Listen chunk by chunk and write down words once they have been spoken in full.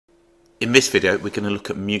In this video, we're going to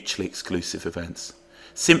look at mutually exclusive events.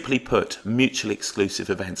 Simply put, mutually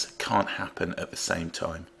exclusive events can't happen at the same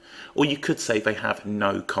time. Or you could say they have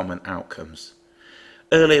no common outcomes.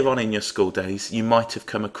 Earlier on in your school days, you might have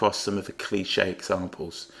come across some of the cliche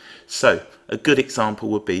examples. So, a good example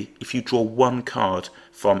would be if you draw one card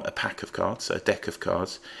from a pack of cards, so a deck of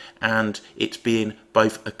cards, and it being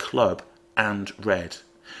both a club and red.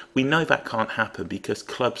 We know that can't happen because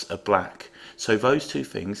clubs are black. So those two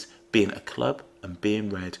things, being a club and being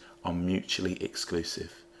red, are mutually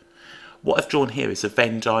exclusive. What I've drawn here is a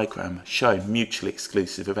Venn diagram showing mutually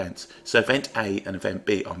exclusive events. So event A and event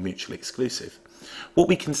B are mutually exclusive. What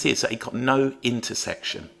we can see is that it got no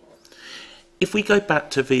intersection. If we go back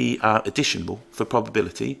to the addition rule for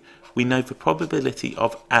probability, we know the probability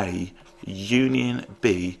of A union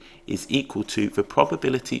B is equal to the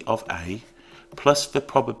probability of A plus the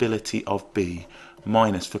probability of B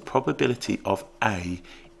minus the probability of A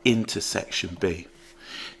intersection B.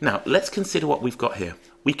 Now let's consider what we've got here.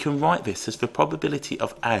 We can write this as the probability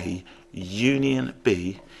of A union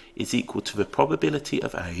B is equal to the probability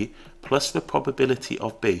of A plus the probability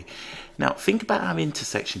of B. Now think about our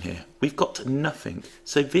intersection here. We've got nothing,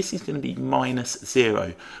 so this is going to be minus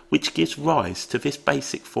 0, which gives rise to this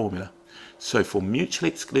basic formula. So for mutually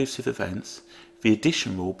exclusive events, the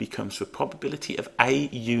addition rule becomes the probability of A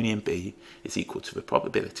union B is equal to the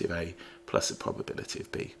probability of A plus the probability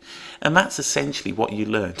of B. And that's essentially what you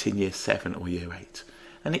learnt in year 7 or year 8.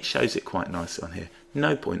 And it shows it quite nicely on here.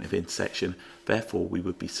 No point of intersection, therefore we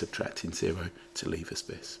would be subtracting 0 to leave us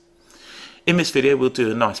this. In this video we'll do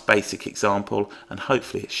a nice basic example and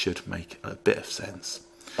hopefully it should make a bit of sense.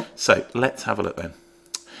 So let's have a look then.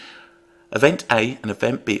 Event A and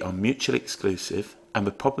event B are mutually exclusive and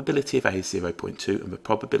the probability of A is 0.2 and the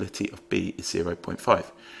probability of B is 0.5.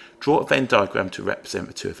 Draw a Venn diagram to represent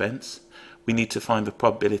the two events. We need to find the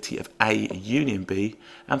probability of A union B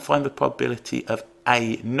and find the probability of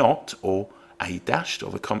A not or A dashed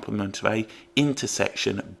or the complement of A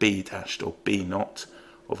intersection B dashed or B not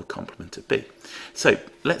or the complement of B. So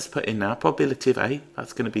let's put in now probability of A,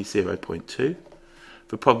 that's going to be 0.2.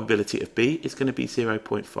 The probability of B is going to be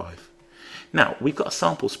 0.5. Now we've got a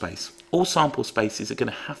sample space. All sample spaces are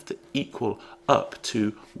going to have to equal up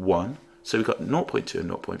to 1. So we've got 0.2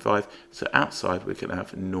 and 0.5. So outside we're going to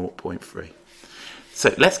have 0.3.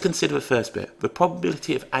 So let's consider the first bit. The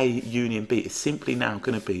probability of A union B is simply now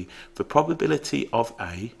going to be the probability of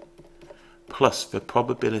A plus the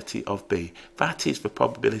probability of B. That is the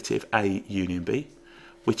probability of A union B,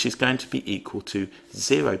 which is going to be equal to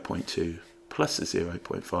 0.2 plus the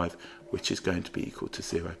 0.5, which is going to be equal to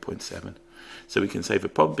 0.7. So we can say the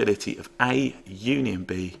probability of A union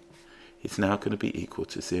B is now going to be equal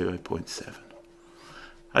to 0.7.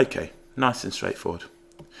 Okay, nice and straightforward.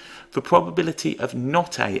 The probability of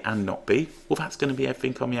not A and not B, well that's going to be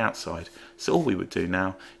everything on the outside. So all we would do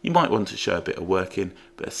now, you might want to show a bit of working,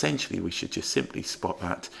 but essentially we should just simply spot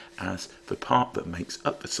that as the part that makes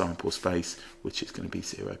up the sample space, which is going to be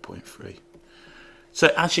 0.3. So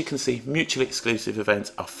as you can see, mutually exclusive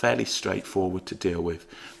events are fairly straightforward to deal with.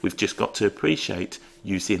 We've just got to appreciate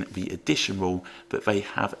using the addition rule that they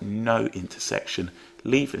have no intersection,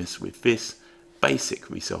 leaving us with this basic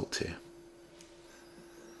result here.